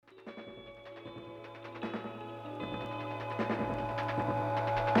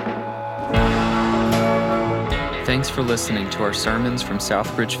Thanks for listening to our sermons from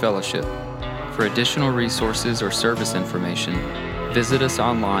Southbridge Fellowship. For additional resources or service information, visit us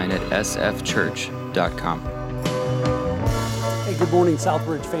online at sfchurch.com. Hey, good morning,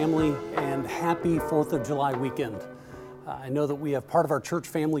 Southbridge family, and happy 4th of July weekend. I know that we have part of our church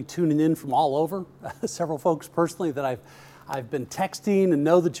family tuning in from all over. Several folks personally that I've been texting and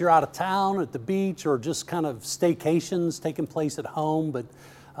know that you're out of town, at the beach, or just kind of staycations taking place at home. But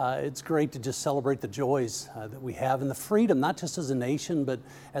it's great to just celebrate the joys that we have and the freedom, not just as a nation, but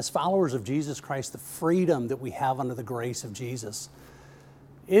as followers of Jesus Christ, the freedom that we have under the grace of Jesus.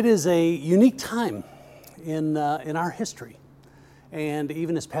 It is a unique time in our history. And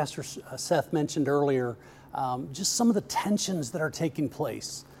even as Pastor Seth mentioned earlier, just some of the tensions that are taking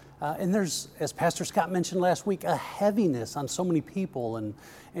place. And there's, as Pastor Scott mentioned last week, a heaviness on so many people, and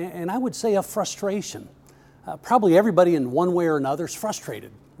I would say a frustration. Probably everybody in one way or another is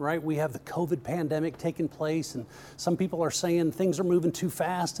frustrated, right? We have the COVID pandemic taking place, and some people are saying things are moving too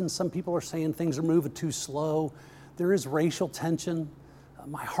fast, and some people are saying things are moving too slow. There is racial tension.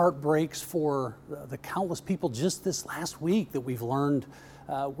 My heart breaks for the countless people just this last week that we've learned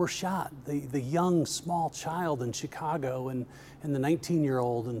were shot. The young, small child in Chicago and the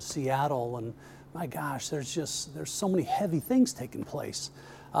 19-year-old in Seattle. And my gosh, there's so many heavy things taking place.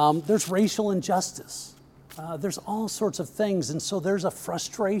 There's racial injustice. There's all sorts of things. And so there's a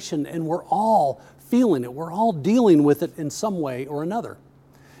frustration, and we're all feeling it. We're all dealing with it in some way or another.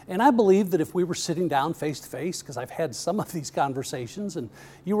 And I believe that if we were sitting down face to face, because I've had some of these conversations, and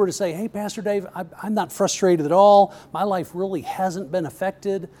you were to say, hey, Pastor Dave, I'm not frustrated at all. My life really hasn't been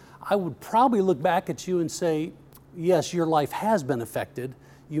affected. I would probably look back at you and say, yes, your life has been affected.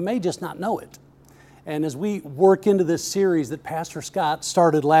 You may just not know it. And as we work into this series that Pastor Scott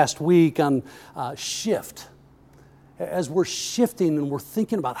started last week on shift, as we're shifting and we're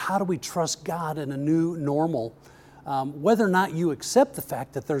thinking about how do we trust God in a new normal, whether or not you accept the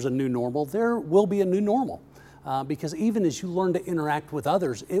fact that there's a new normal, there will be a new normal. Because even as you learn to interact with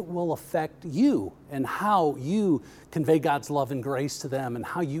others, it will affect you and how you convey God's love and grace to them and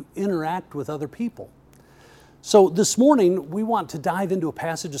how you interact with other people. So this morning, we want to dive into a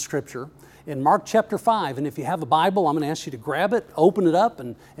passage of Scripture in Mark chapter 5. And if you have a Bible, I'm going to ask you to grab it, open it up,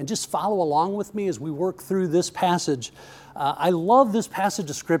 and just follow along with me as we work through this passage. I love this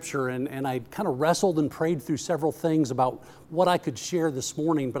passage of Scripture, and I kind of wrestled and prayed through several things about what I could share this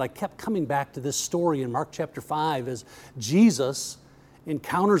morning, but I kept coming back to this story in Mark chapter 5 as Jesus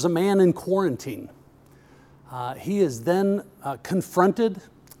encounters a man in quarantine. He is then confronted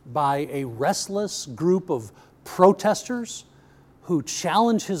by a restless group of protesters who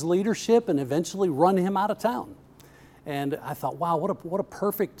challenge his leadership and eventually run him out of town. And I thought, wow, what a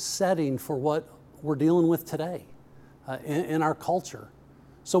perfect setting for what we're dealing with today in our culture.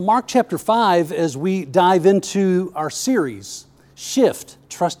 So Mark chapter 5, as we dive into our series, Shift,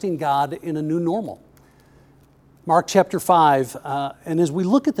 Trusting God in a New Normal. Mark chapter 5, and as we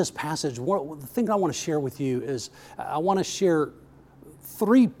look at this passage, the thing I want to share with you is I want to share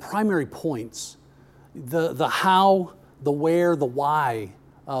three primary points. The how, the where, the why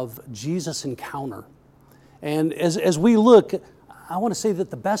of Jesus' encounter. And as we look, I want to say that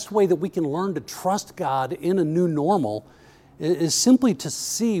the best way that we can learn to trust God in a new normal is simply to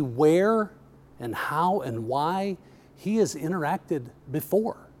see where and how and why He has interacted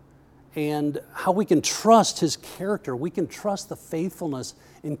before, and how we can trust His character. We can trust the faithfulness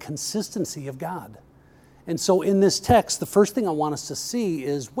and consistency of God. And so in this text, the first thing I want us to see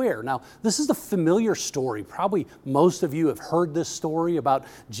is where. Now, this is a familiar story. Probably most of you have heard this story about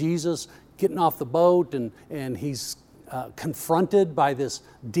Jesus getting off the boat and he's confronted by this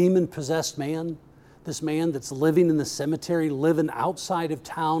demon-possessed man, this man that's living in the cemetery, living outside of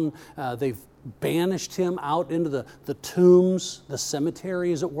town. They've banished him out into the tombs, the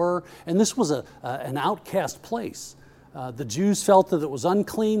cemetery as it were, and this was an outcast place. The Jews felt that it was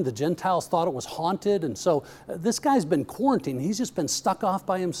unclean. The Gentiles thought it was haunted. And so this guy's been quarantined. He's just been stuck off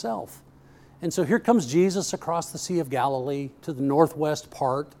by himself. And so here comes Jesus across the Sea of Galilee to the northwest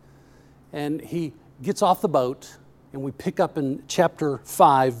part. And he gets off the boat. And we pick up in chapter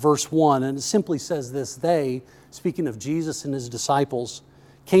 5, verse 1. And it simply says this: they, speaking of Jesus and his disciples,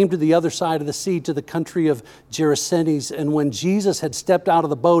 came to the other side of the sea, to the country of Gerasenes. And when Jesus had stepped out of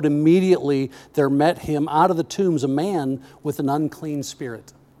the boat, immediately there met him out of the tombs a man with an unclean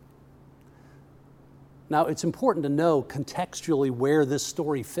spirit. Now, it's important to know contextually where this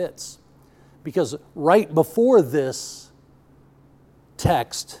story fits, because right before this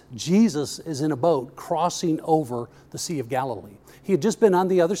text, Jesus is in a boat crossing over the Sea of Galilee. He had just been on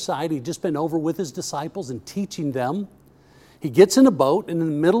the other side. He'd just been over with his disciples and teaching them. He gets in a boat, and in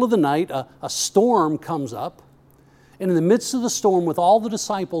the middle of the night, a storm comes up, And in the midst of the storm, with all the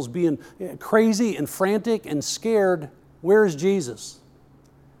disciples being crazy and frantic and scared, where is Jesus?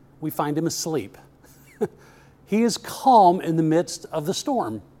 We find him asleep. He is calm in the midst of the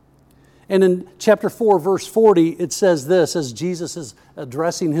storm. And in chapter 4, verse 40, it says this, as Jesus is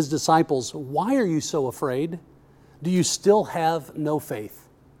addressing his disciples, "Why are you so afraid? Do you still have no faith?"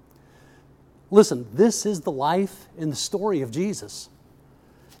 Listen, this is the life and the story of Jesus.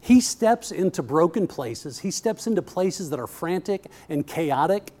 He steps into broken places. He steps into places that are frantic and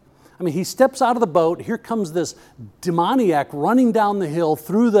chaotic. I mean, he steps out of the boat. Here comes this demoniac running down the hill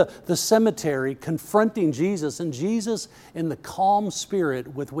through the cemetery, confronting Jesus. And Jesus, in the calm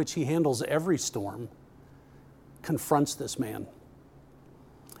spirit with which he handles every storm, confronts this man.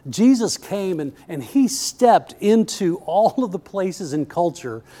 Jesus came and he stepped into all of the places in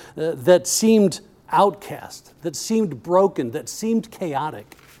culture that seemed outcast, that seemed broken, that seemed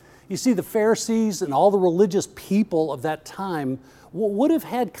chaotic. You see, the Pharisees and all the religious people of that time would have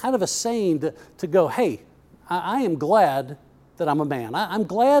had kind of a saying to go, "Hey, I am glad that I'm a man. I'm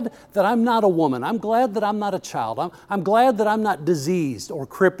glad that I'm not a woman. I'm glad that I'm not a child. I'm glad that I'm not diseased or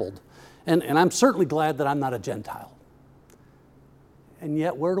crippled. And I'm certainly glad that I'm not a Gentile." And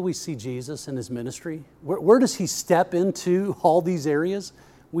yet, where do we see Jesus in his ministry? Where does he step into all these areas?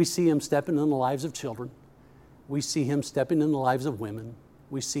 We see him stepping in the lives of children. We see him stepping in the lives of women.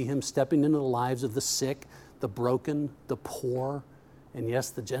 We see him stepping into the lives of the sick, the broken, the poor, and yes,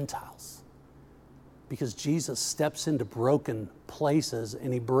 the Gentiles. Because Jesus steps into broken places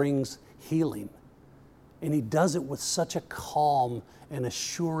and he brings healing. And he does it with such a calm and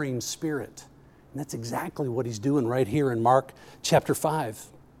assuring spirit. And that's exactly what he's doing right here in Mark chapter 5.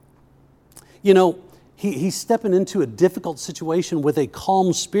 You know, he's stepping into a difficult situation with a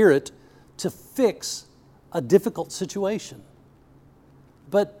calm spirit to fix a difficult situation.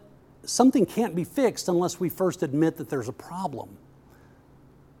 But something can't be fixed unless we first admit that there's a problem.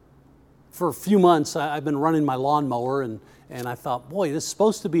 For a few months, I've been running my lawnmower, and I thought, boy, this is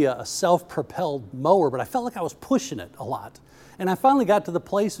supposed to be a self-propelled mower, but I felt like I was pushing it a lot. And I finally got to the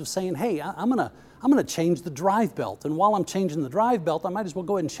place of saying, hey, I'm gonna change the drive belt. And while I'm changing the drive belt, I might as well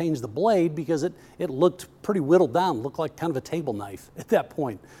go ahead and change the blade because it looked pretty whittled down, looked like kind of a table knife at that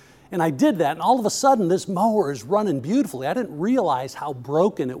point. And I did that, and all of a sudden, this mower is running beautifully. I didn't realize how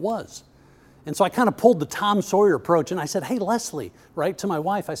broken it was. And so I kind of pulled the Tom Sawyer approach, and I said, hey, Leslie, right, to my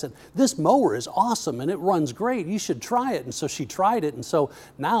wife, I said, this mower is awesome, and it runs great. You should try it. And so she tried it, and so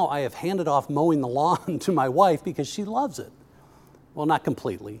now I have handed off mowing the lawn to my wife because she loves it. Well, not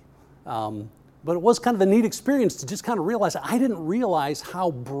completely, but it was kind of a neat experience to just kind of realize I didn't realize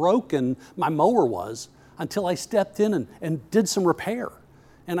how broken my mower was until I stepped in and did some repair.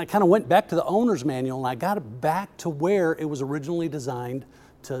 And I kind of went back to the owner's manual and I got it back to where it was originally designed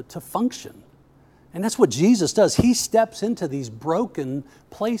to function. And that's what Jesus does. He steps into these broken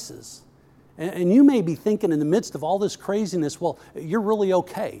places. And you may be thinking in the midst of all this craziness, well, you're really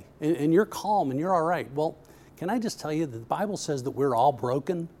okay and you're calm and you're all right. Well, can I just tell you that the Bible says that we're all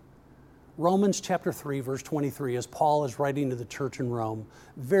broken? Romans chapter 3, verse 23, as Paul is writing to the church in Rome,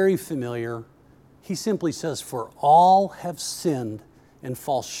 very familiar. He simply says, for all have sinned and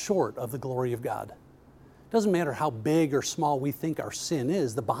fall short of the glory of God. It doesn't matter how big or small we think our sin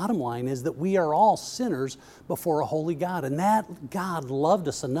is. The bottom line is that we are all sinners before a holy God. And that God loved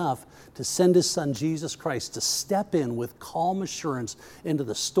us enough to send His Son, Jesus Christ, to step in with calm assurance into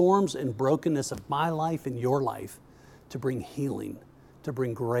the storms and brokenness of my life and your life to bring healing, to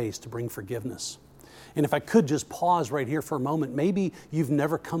bring grace, to bring forgiveness. And if I could just pause right here for a moment, maybe you've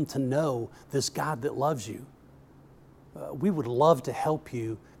never come to know this God that loves you. We would love to help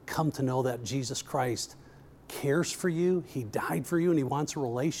you come to know that Jesus Christ cares for you, He died for you, and He wants a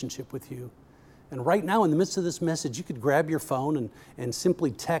relationship with you. And right now, in the midst of this message, you could grab your phone and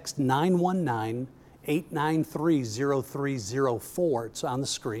simply text 919-893-0304. It's on the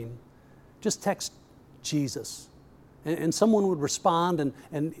screen. Just text Jesus. And someone would respond, and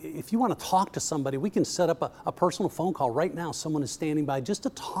if you want to talk to somebody, we can set up a personal phone call right now. Someone is standing by just to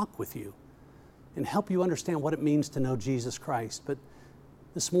talk with you and help you understand what it means to know Jesus Christ. But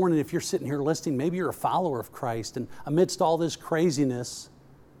this morning, if you're sitting here listening, maybe you're a follower of Christ, and amidst all this craziness,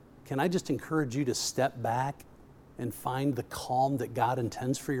 can I just encourage you to step back and find the calm that God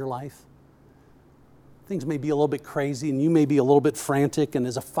intends for your life? Things may be a little bit crazy, and you may be a little bit frantic, and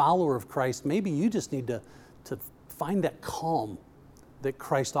as a follower of Christ, maybe you just need to find that calm that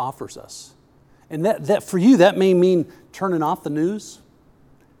Christ offers us. And that for you, that may mean turning off the news.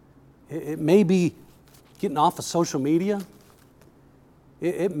 It may be getting off of social media.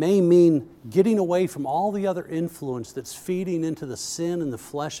 It may mean getting away from all the other influence that's feeding into the sin and the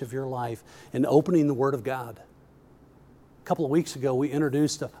flesh of your life and opening the Word of God. couple of weeks ago, we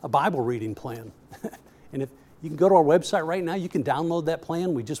introduced a Bible reading plan. And if you can go to our website right now, you can download that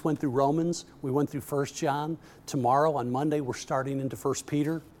plan. We just went through Romans. We went through 1 John. Tomorrow, on Monday, we're starting into 1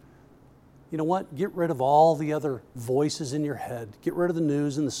 Peter. You know what? Get rid of all the other voices in your head. Get rid of the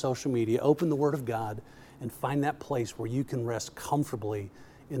news and the social media. Open the Word of God and find that place where you can rest comfortably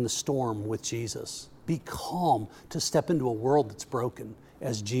in the storm with Jesus. Be calm to step into a world that's broken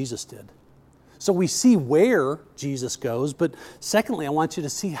as Jesus did. So we see where Jesus goes, but secondly, I want you to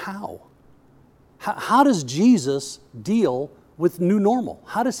see how. How does Jesus deal with new normal?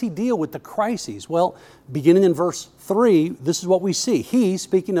 How does he deal with the crises? Well, beginning in verse 3, this is what we see. He,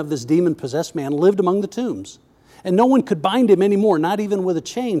 speaking of this demon-possessed man, lived among the tombs, and no one could bind him anymore, not even with a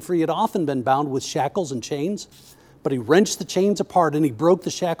chain, for he had often been bound with shackles and chains. But he wrenched the chains apart and he broke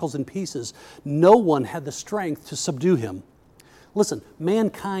the shackles in pieces. No one had the strength to subdue him. Listen,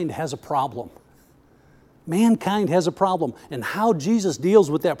 mankind has a problem. Mankind has a problem, and how Jesus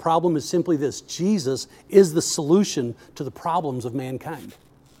deals with that problem is simply this. Jesus is the solution to the problems of mankind.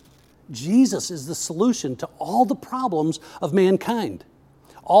 Jesus is the solution to all the problems of mankind.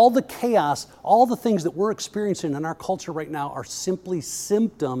 All the chaos, all the things that we're experiencing in our culture right now are simply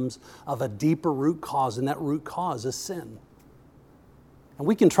symptoms of a deeper root cause, and that root cause is sin. And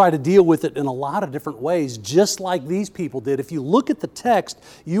we can try to deal with it in a lot of different ways, just like these people did. If you look at the text,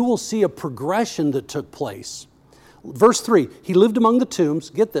 you will see a progression that took place. Verse 3, he lived among the tombs,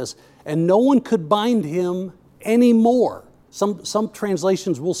 get this, and no one could bind him anymore. Some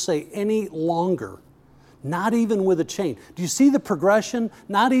translations will say any longer, not even with a chain. Do you see the progression?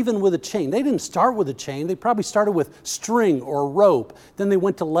 Not even with a chain. They didn't start with a chain. They probably started with string or rope. Then they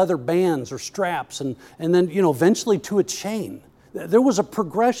went to leather bands or straps, and then eventually to a chain. There was a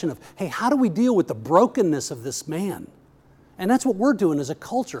progression of, hey, how do we deal with the brokenness of this man? And that's what we're doing as a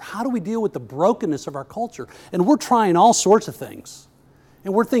culture. How do we deal with the brokenness of our culture? And we're trying all sorts of things.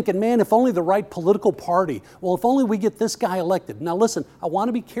 And we're thinking, man, if only the right political party, well, if only we get this guy elected. Now listen, I want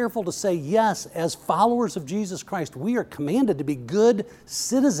to be careful to say, yes, as followers of Jesus Christ, we are commanded to be good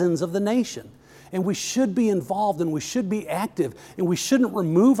citizens of the nation. And we should be involved, and we should be active, and we shouldn't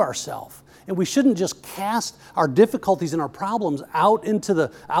remove ourselves. And we shouldn't just cast our difficulties and our problems out into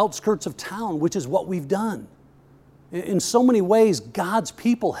the outskirts of town, which is what we've done. In so many ways, God's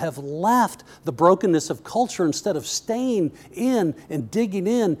people have left the brokenness of culture instead of staying in and digging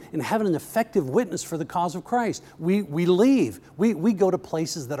in and having an effective witness for the cause of Christ. We leave. We go to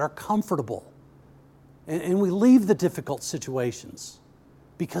places that are comfortable. And we leave the difficult situations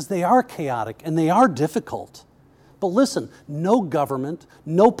because they are chaotic and they are difficult. But listen, no government,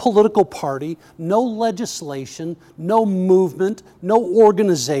 no political party, no legislation, no movement, no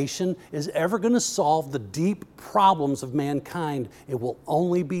organization is ever going to solve the deep problems of mankind. It will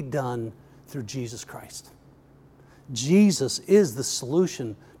only be done through Jesus Christ. Jesus is the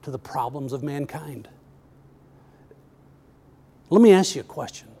solution to the problems of mankind. Let me ask you a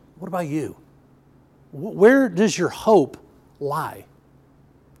question. What about you? Where does your hope lie?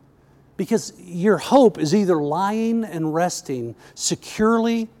 Because your hope is either lying and resting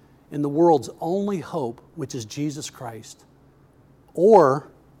securely in the world's only hope, which is Jesus Christ,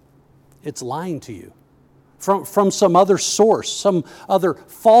 or it's lying to you from some other source, some other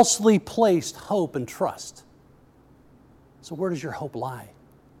falsely placed hope and trust. So where does your hope lie?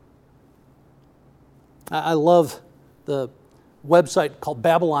 I love the website called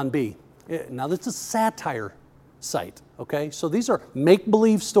Babylon Bee. Now, this is a satire site, okay? So these are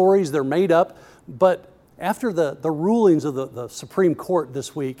make-believe stories. They're made up. But after the rulings of the Supreme Court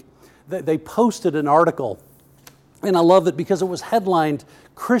this week, they posted an article. And I love it because it was headlined,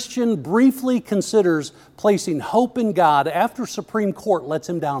 "Christian briefly considers placing hope in God after Supreme Court lets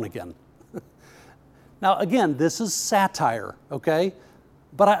him down again." Now, again, this is satire, okay?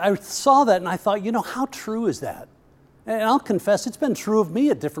 But I saw that and I thought, how true is that? And I'll confess, it's been true of me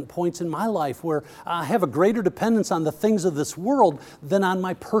at different points in my life where I have a greater dependence on the things of this world than on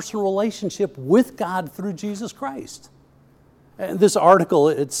my personal relationship with God through Jesus Christ. And this article,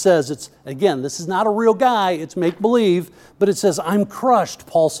 it says, this is not a real guy, it's make-believe, but it says, "I'm crushed,"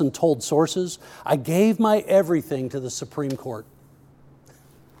 Paulson told sources. "I gave my everything to the Supreme Court."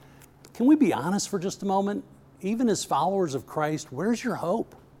 Can we be honest for just a moment? Even as followers of Christ, where's your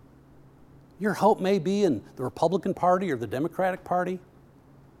hope? Your hope may be in the Republican Party or the Democratic Party.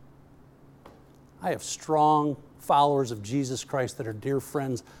 I have strong followers of Jesus Christ that are dear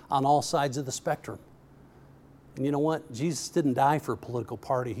friends on all sides of the spectrum. And you know what? Jesus didn't die for a political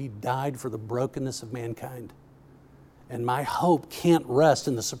party. He died for the brokenness of mankind. And my hope can't rest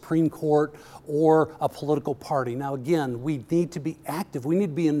in the Supreme Court or a political party. Now again, we need to be active. We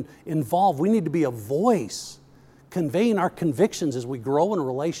need to be involved. We need to be a voice. conveying our convictions as we grow in a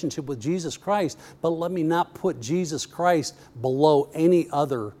relationship with Jesus Christ, but let me not put Jesus Christ below any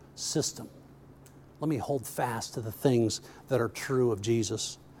other system. Let me hold fast to the things that are true of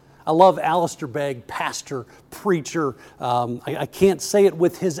Jesus. I love Alistair Begg, pastor, preacher. I can't say it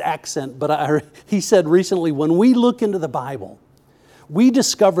with his accent, but he said recently, when we look into the Bible, we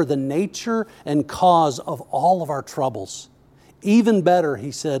discover the nature and cause of all of our troubles. Even better, he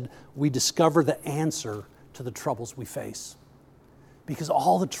said, we discover the answer to the troubles we face. Because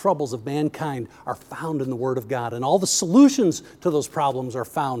all the troubles of mankind are found in the Word of God, and all the solutions to those problems are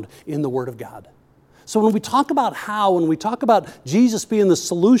found in the Word of God. So when we talk about when we talk about Jesus being the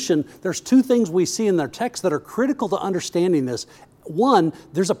solution, there's two things we see in their text that are critical to understanding this. One,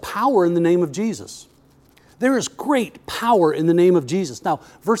 there's a power in the name of Jesus. There is great power in the name of Jesus. Now,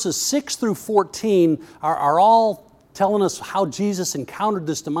 verses 6 through 14 are all telling us how Jesus encountered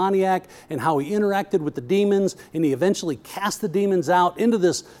this demoniac and how he interacted with the demons, and he eventually cast the demons out into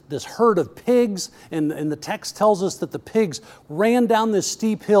this herd of pigs, and the text tells us that the pigs ran down this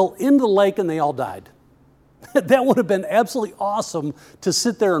steep hill into the lake and they all died. That would have been absolutely awesome to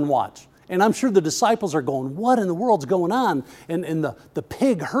sit there and watch. And I'm sure the disciples are going, what in the world's going on? And the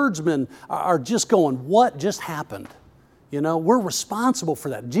pig herdsmen are just going, what just happened? You know, we're responsible for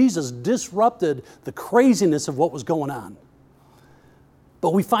that. Jesus disrupted the craziness of what was going on.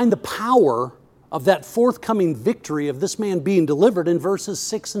 But we find the power of that forthcoming victory of this man being delivered in verses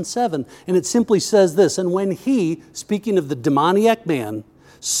 6 and 7. And it simply says this, and when he, speaking of the demoniac man,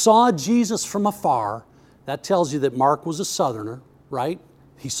 saw Jesus from afar, that tells you that Mark was a southerner, right?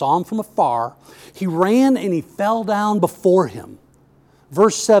 He saw him from afar. He ran and he fell down before him.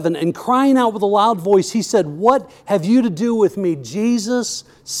 Verse 7, and crying out with a loud voice, he said, what have you to do with me, Jesus,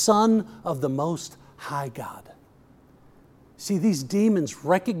 Son of the Most High God? See, these demons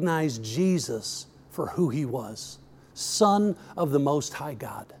recognized Jesus for who he was, Son of the Most High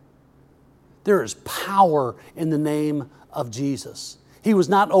God. There is power in the name of Jesus. He was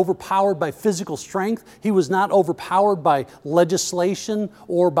not overpowered by physical strength. He was not overpowered by legislation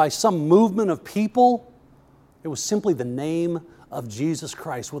or by some movement of people. It was simply the name of Jesus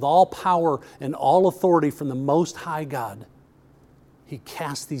Christ, with all power and all authority from the Most High God. He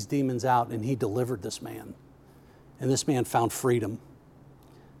cast these demons out and he delivered this man. And this man found freedom.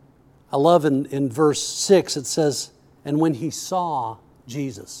 I love in verse 6, it says, and when he saw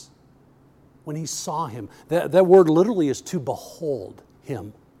Jesus, when he saw him, that word literally is to behold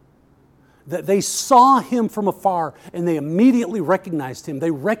him. That they saw him from afar and they immediately recognized him.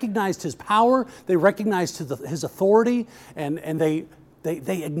 They recognized his power, they recognized his authority, and they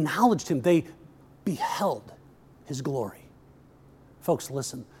acknowledged him. They beheld his glory. Folks,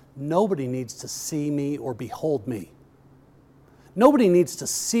 listen, nobody needs to see me or behold me. Nobody needs to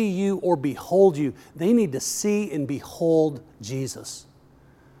see you or behold you. They need to see and behold Jesus.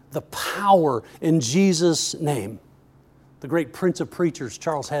 The power in Jesus' name. The great Prince of Preachers,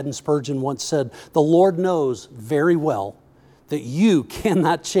 Charles Haddon Spurgeon, once said, the Lord knows very well that you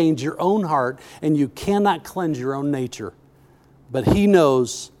cannot change your own heart and you cannot cleanse your own nature, but He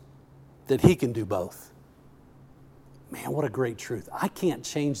knows that He can do both. Man, what a great truth. I can't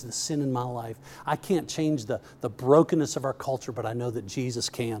change the sin in my life. I can't change the brokenness of our culture, but I know that Jesus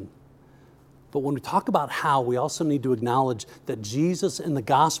can. But when we talk about how, we also need to acknowledge that Jesus in the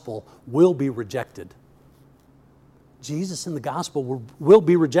gospel will be rejected. Jesus in the gospel will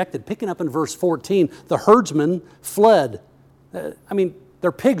be rejected. Picking up in verse 14, the herdsmen fled.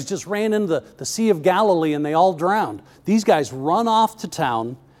 Their pigs just ran into the Sea of Galilee and they all drowned. These guys run off to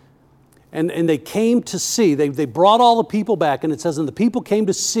town and they came to see. They brought all the people back, and it says, and the people came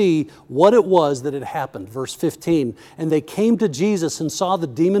to see what it was that had happened. Verse 15, and they came to Jesus and saw the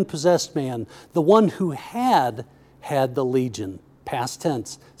demon-possessed man, the one who had the legion, past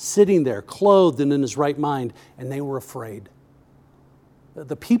tense, sitting there, clothed and in his right mind, and they were afraid.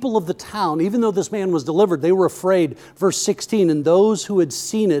 The people of the town, even though this man was delivered, they were afraid. Verse 16, and those who had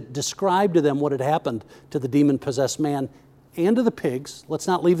seen it described to them what had happened to the demon-possessed man and to the pigs. Let's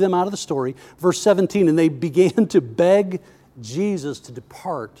not leave them out of the story. Verse 17, and they began to beg Jesus to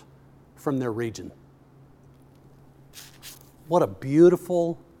depart from their region. What a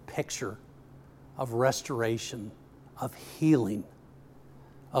beautiful picture of restoration, of healing,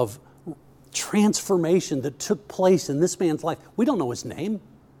 of transformation that took place in this man's life. We don't know his name.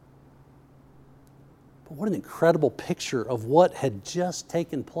 But what an incredible picture of what had just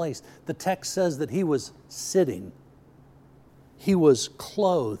taken place. The text says that he was sitting. He was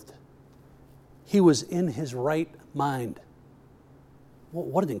clothed. He was in his right mind.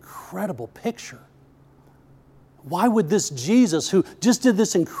 What an incredible picture. Why would this Jesus, who just did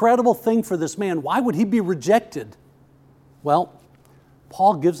this incredible thing for this man, why would he be rejected? Well,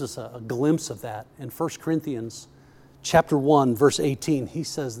 Paul gives us a glimpse of that in 1 Corinthians chapter 1, verse 18. He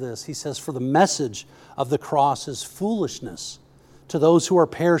says this, he says, "For the message of the cross is foolishness to those who are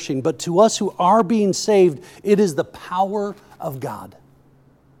perishing, but to us who are being saved, it is the power of God."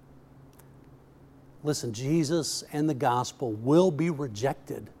 Listen, Jesus and the gospel will be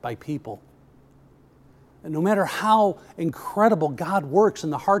rejected by people. And no matter how incredible God works in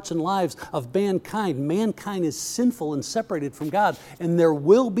the hearts and lives of mankind is sinful and separated from God, and there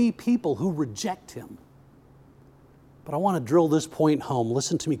will be people who reject Him. But I want to drill this point home.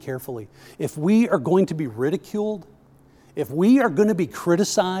 Listen to me carefully. If we are going to be ridiculed, if we are going to be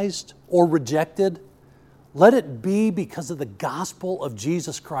criticized or rejected, let it be because of the gospel of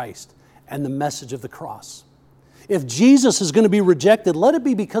Jesus Christ and the message of the cross. If Jesus is going to be rejected, let it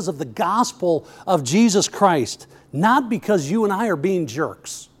be because of the gospel of Jesus Christ, not because you and I are being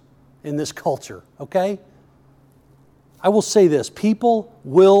jerks in this culture, okay? I will say this, people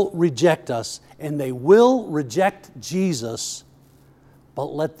will reject us and they will reject Jesus,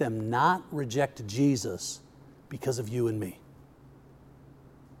 but let them not reject Jesus because of you and me.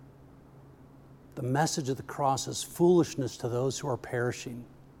 The message of the cross is foolishness to those who are perishing,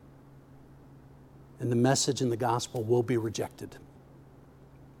 and the message in the gospel will be rejected.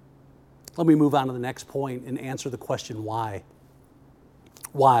 Let me move on to the next point and answer the question, why?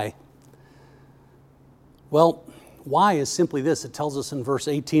 Why? Well, why is simply this. It tells us in verse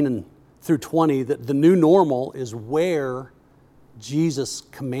 18 and through 20 that the new normal is where Jesus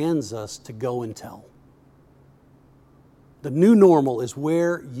commands us to go and tell. The new normal is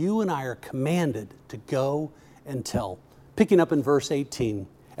where you and I are commanded to go and tell. Picking up in verse 18,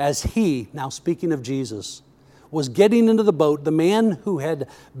 as he, now speaking of Jesus, was getting into the boat, the man who had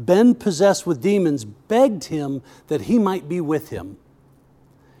been possessed with demons begged him that he might be with him.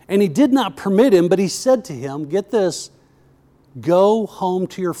 And he did not permit him, but he said to him, get this, go home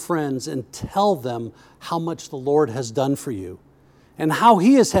to your friends and tell them how much the Lord has done for you and how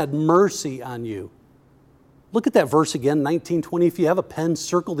He has had mercy on you. Look at that verse again, 19:20. If you have a pen,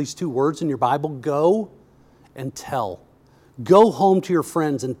 circle these two words in your Bible, go and tell. Go home to your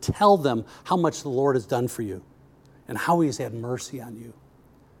friends and tell them how much the Lord has done for you and how He has had mercy on you.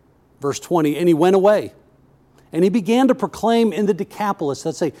 Verse 20, and he went away and he began to proclaim in the Decapolis,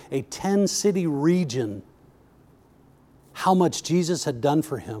 that's a 10-city region, how much Jesus had done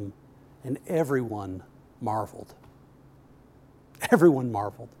for him, and everyone marveled. Everyone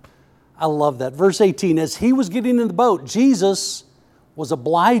marveled. I love that. Verse 18, as he was getting in the boat, Jesus was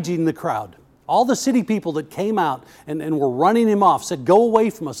obliging the crowd. All the city people that came out and were running him off said, go away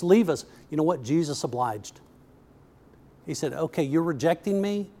from us, leave us. You know what? Jesus obliged. He said, okay, you're rejecting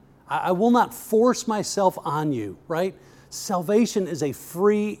me? I will not force myself on you, right? Salvation is a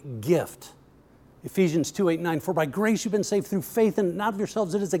free gift. Ephesians 2:8-9, for by grace you've been saved through faith, and not of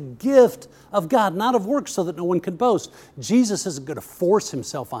yourselves. It is a gift of God, not of works, so that no one can boast. Jesus isn't going to force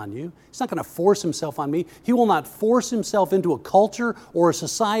Himself on you. He's not going to force Himself on me. He will not force Himself into a culture or a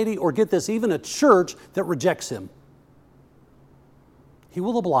society or, get this, even a church that rejects Him. He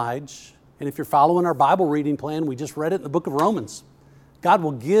will oblige. And if you're following our Bible reading plan, we just read it in the book of Romans. God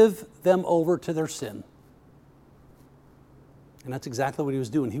will give them over to their sin. And that's exactly what He was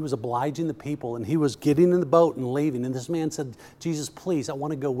doing. He was obliging the people, and He was getting in the boat and leaving. And this man said, Jesus, please, I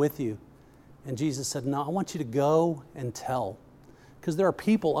want to go with you. And Jesus said, no, I want you to go and tell. Because there are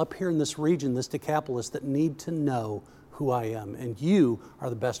people up here in this region, this Decapolis, that need to know who I am. And you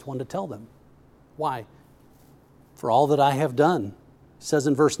are the best one to tell them. Why? For all that I have done. It says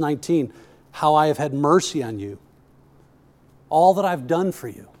in verse 19, how I have had mercy on you. All that I've done for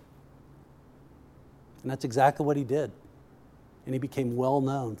you. And that's exactly what He did. And He became well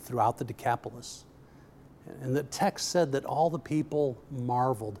known throughout the Decapolis. And the text said that all the people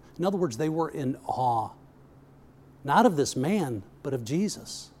marveled. In other words, they were in awe. Not of this man, but of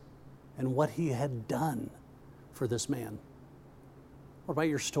Jesus and what He had done for this man. What about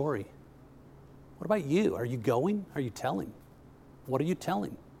your story? What about you? Are you going? Are you telling? What are you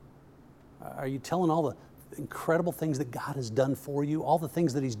telling? Are you telling all the incredible things that God has done for you, all the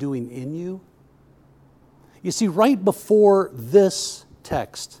things that He's doing in you? You see, right before this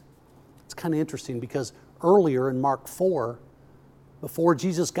text, it's kind of interesting because earlier in Mark 4, before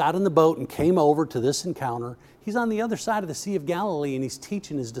Jesus got in the boat and came over to this encounter, He's on the other side of the Sea of Galilee and He's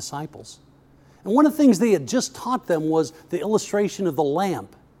teaching His disciples. And one of the things they had just taught them was the illustration of the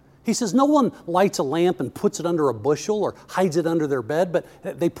lamp. He says no one lights a lamp and puts it under a bushel or hides it under their bed, but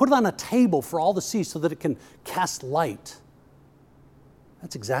they put it on a table for all to see so that it can cast light.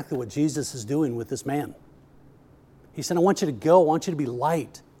 That's exactly what Jesus is doing with this man. He said, I want you to go, I want you to be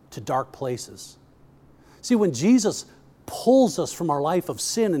light to dark places. See, when Jesus pulls us from our life of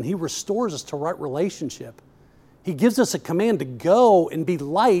sin and He restores us to right relationship. He gives us a command to go and be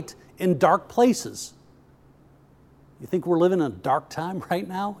light in dark places. You think we're living in a dark time right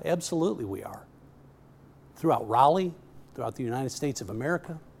now? Absolutely we are. Throughout Raleigh, throughout the United States of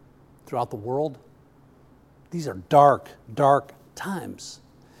America, throughout the world, these are dark, dark times.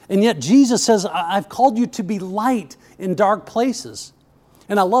 And yet Jesus says, I've called you to be light in dark places.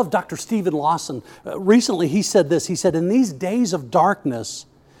 And I love Dr. Stephen Lawson. Recently he said this, he said, in these days of darkness,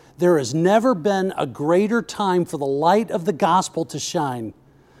 there has never been a greater time for the light of the gospel to shine.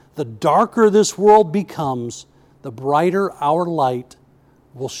 The darker this world becomes, the brighter our light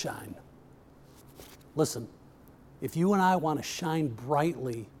will shine. Listen, if you and I want to shine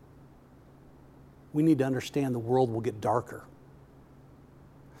brightly, we need to understand the world will get darker.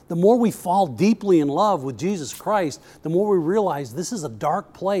 The more we fall deeply in love with Jesus Christ, the more we realize this is a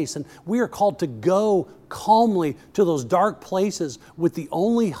dark place, and we are called to go calmly to those dark places with the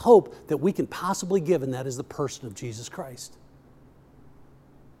only hope that we can possibly give, and that is the person of Jesus Christ.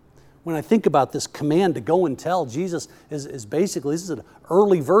 When I think about this command to go and tell, Jesus is basically, this is an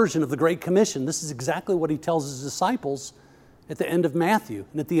early version of the Great Commission. This is exactly what He tells His disciples at the end of Matthew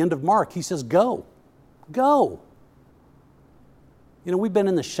and at the end of Mark. He says, go, go. You know, we've been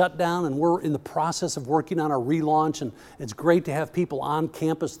in the shutdown and we're in the process of working on our relaunch, and it's great to have people on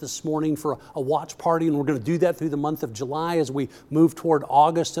campus this morning for a watch party, and we're going to do that through the month of July as we move toward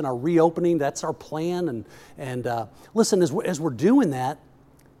August and our reopening. That's our plan. And listen, as we're doing that,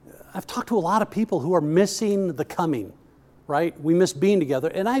 I've talked to a lot of people who are missing the coming, right? We miss being together,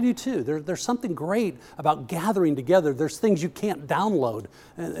 and I do too. There's something great about gathering together. There's things you can't download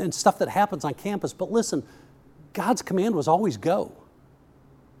and stuff that happens on campus. But listen, God's command was always go.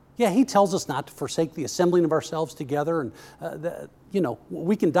 Yeah, He tells us not to forsake the assembling of ourselves together, and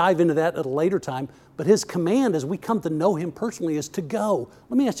we can dive into that at a later time. But His command as we come to know Him personally is to go.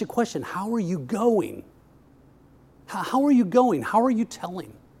 Let me ask you a question. How are you going? How are you going? How are you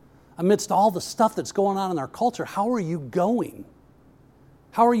telling? Amidst all the stuff that's going on in our culture, how are you going?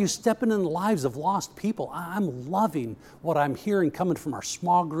 How are you stepping in the lives of lost people? I'm loving what I'm hearing coming from our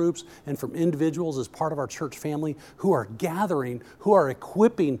small groups and from individuals as part of our church family who are gathering, who are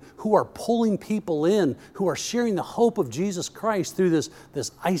equipping, who are pulling people in, who are sharing the hope of Jesus Christ through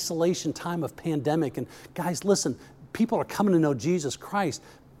this isolation time of pandemic. And guys, listen, people are coming to know Jesus Christ.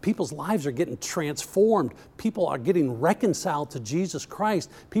 People's lives are getting transformed. People are getting reconciled to Jesus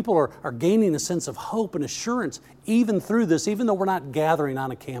Christ. People are gaining a sense of hope and assurance even through this, even though we're not gathering on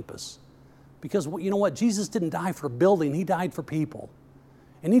a campus. Because you know what? Jesus didn't die for a building. He died for people.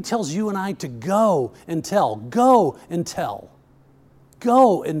 And He tells you and I to go and tell. Go and tell.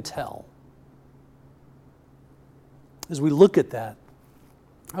 Go and tell. As we look at that,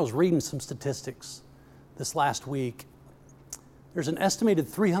 I was reading some statistics this last week. There's an estimated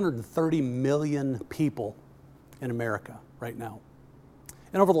 330 million people in America right now.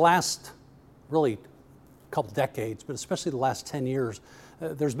 And over the last, really, couple decades, but especially the last 10 years,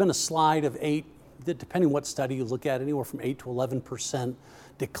 there's been a slide of depending what study you look at, anywhere from 8 to 11%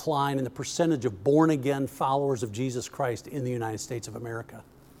 decline in the percentage of born-again followers of Jesus Christ in the United States of America.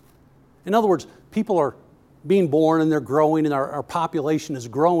 In other words, people are being born and they're growing, and our population is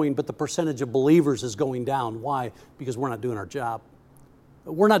growing, but the percentage of believers is going down. Why? Because we're not doing our job.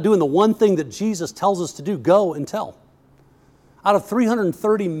 We're not doing the one thing that Jesus tells us to do, go and tell. Out of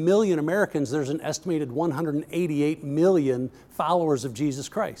 330 million Americans, there's an estimated 188 million followers of Jesus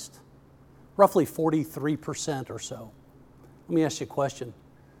Christ. Roughly 43% or so. Let me ask you a question.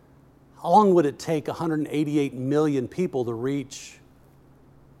 How long would it take 188 million people to reach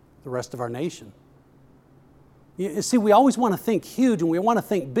the rest of our nation? You see, we always want to think huge and we want to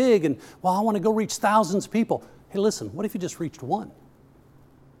think big and, well, I want to go reach thousands of people. Hey, listen, what if you just reached one?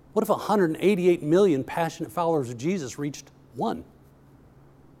 What if 188 million passionate followers of Jesus reached one?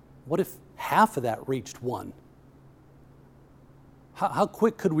 What if half of that reached one? How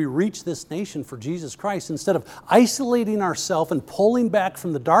quick could we reach this nation for Jesus Christ? Instead of isolating ourselves and pulling back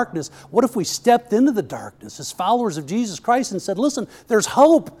from the darkness, what if we stepped into the darkness as followers of Jesus Christ and said, listen, there's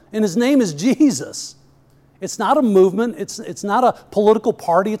hope and His name is Jesus. It's not a movement. It's not a political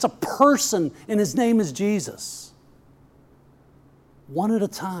party. It's a person, and His name is Jesus. One at a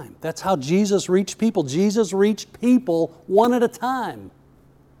time. That's how Jesus reached people. Jesus reached people one at a time.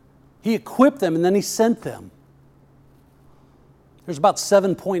 He equipped them, and then He sent them. There's about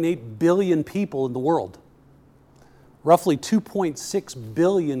 7.8 billion people in the world. Roughly 2.6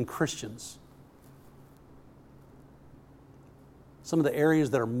 billion Christians. Some of the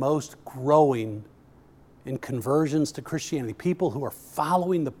areas that are most growing in conversions to Christianity, people who are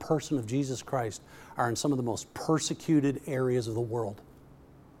following the person of Jesus Christ, are in some of the most persecuted areas of the world.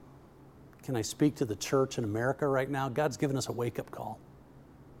 Can I speak to the church in America right now? God's given us a wake-up call.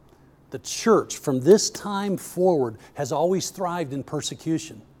 The church, from this time forward, has always thrived in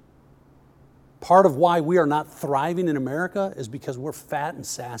persecution. Part of why we are not thriving in America is because we're fat and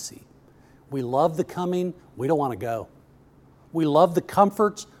sassy. We love the coming, we don't want to go. We love the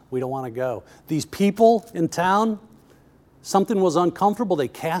comforts, we don't want to go. These people in town, something was uncomfortable, they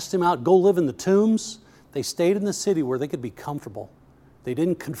cast him out, go live in the tombs. They stayed in the city where they could be comfortable. They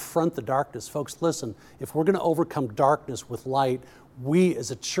didn't confront the darkness. Folks, listen, if we're going to overcome darkness with light, we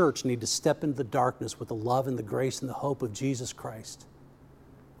as a church need to step into the darkness with the love and the grace and the hope of Jesus Christ.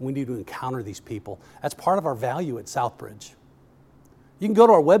 We need to encounter these people. That's part of our value at Southbridge. You can go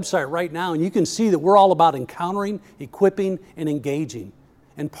to our website right now and you can see that we're all about encountering, equipping, and engaging.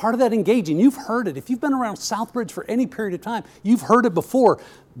 And part of that engaging, you've heard it. If you've been around Southbridge for any period of time, you've heard it before.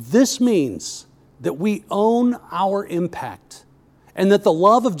 This means that we own our impact and that the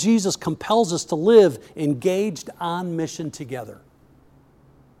love of Jesus compels us to live engaged on mission together.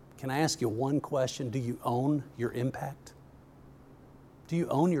 Can I ask you one question? Do you own your impact? Do you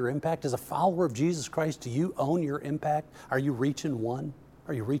own your impact? As a follower of Jesus Christ, do you own your impact? Are you reaching one?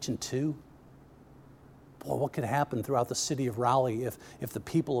 Are you reaching two? Boy, what could happen throughout the city of Raleigh if the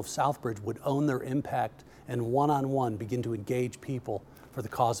people of Southbridge would own their impact and one-on-one begin to engage people for the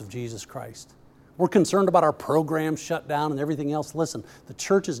cause of Jesus Christ? We're concerned about our programs shut down and everything else. Listen, the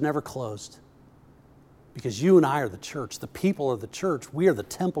church is never closed because you and I are the church. The people are the church. We are the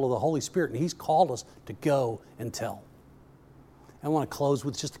temple of the Holy Spirit, and He's called us to go and tell. I want to close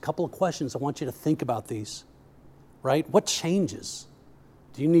with just a couple of questions. I want you to think about these, right? What changes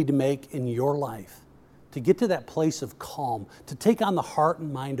do you need to make in your life to get to that place of calm, to take on the heart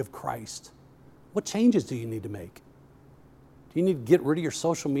and mind of Christ? What changes do you need to make? Do you need to get rid of your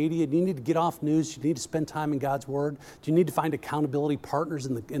social media? Do you need to get off news? Do you need to spend time in God's Word? Do you need to find accountability partners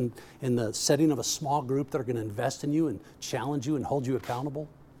in the setting of a small group that are going to invest in you and challenge you and hold you accountable?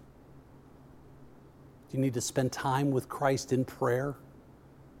 Do you need to spend time with Christ in prayer,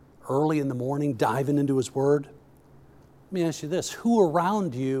 early in the morning, diving into His Word? Let me ask you this. Who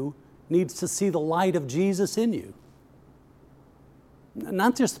around you needs to see the light of Jesus in you?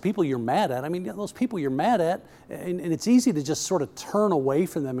 Not just the people you're mad at. I mean, those people you're mad at, and it's easy to just sort of turn away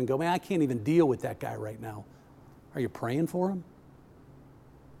from them and go, man, I can't even deal with that guy right now. Are you praying for him?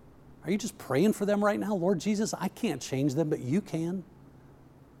 Are you just praying for them right now? Lord Jesus, I can't change them, but you can.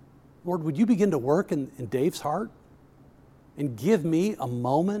 Lord, would you begin to work in Dave's heart and give me a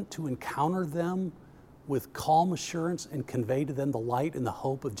moment to encounter them with calm assurance and convey to them the light and the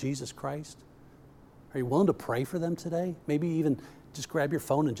hope of Jesus Christ? Are you willing to pray for them today? Maybe even just grab your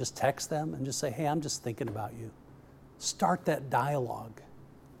phone and just text them and just say, hey, I'm just thinking about you. Start that dialogue.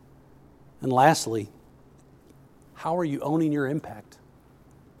 And lastly, how are you owning your impact?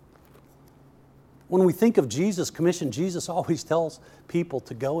 When we think of Jesus' commission, Jesus always tells people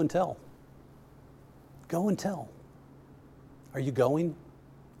to go and tell. Go and tell. Are you going?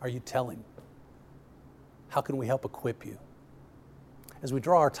 Are you telling? How can we help equip you? As we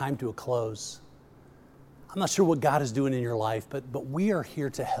draw our time to a close, I'm not sure what God is doing in your life, but we are here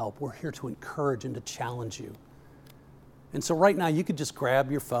to help. We're here to encourage and to challenge you. And so right now, you could just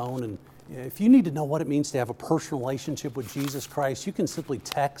grab your phone, and if you need to know what it means to have a personal relationship with Jesus Christ, you can simply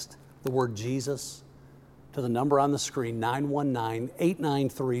text the word Jesus to the number on the screen,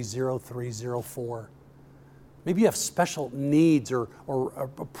 919-893-0304. Maybe you have special needs or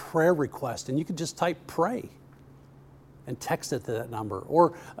a prayer request, and you can just type pray and text it to that number.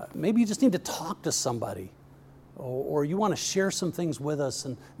 Or maybe you just need to talk to somebody, or you want to share some things with us,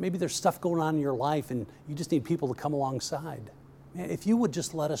 and maybe there's stuff going on in your life and you just need people to come alongside. If you would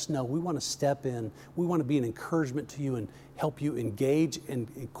just let us know, we want to step in, we want to be an encouragement to you and help you engage and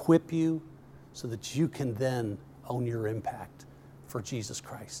equip you so that you can then own your impact for Jesus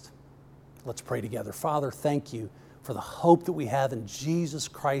Christ. Let's pray together. Father, thank you for the hope that we have in Jesus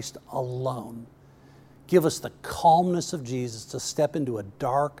Christ alone. Give us the calmness of Jesus to step into a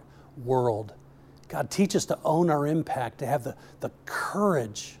dark world. God, teach us to own our impact, to have the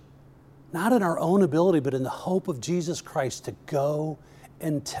courage, not in our own ability, but in the hope of Jesus Christ, to go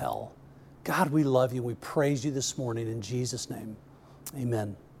and tell. God, we love you. We praise you this morning in Jesus' name.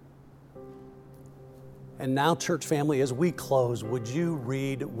 Amen. And now, church family, as we close, would you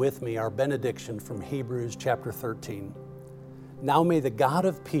read with me our benediction from Hebrews chapter 13? Now may the God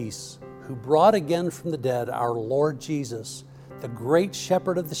of peace, who brought again from the dead our Lord Jesus, the great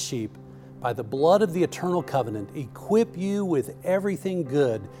shepherd of the sheep, by the blood of the eternal covenant, equip you with everything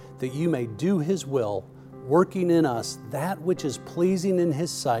good that you may do His will, working in us that which is pleasing in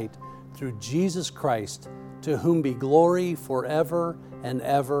His sight through Jesus Christ, to whom be glory forever and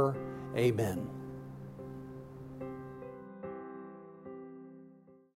ever. Amen.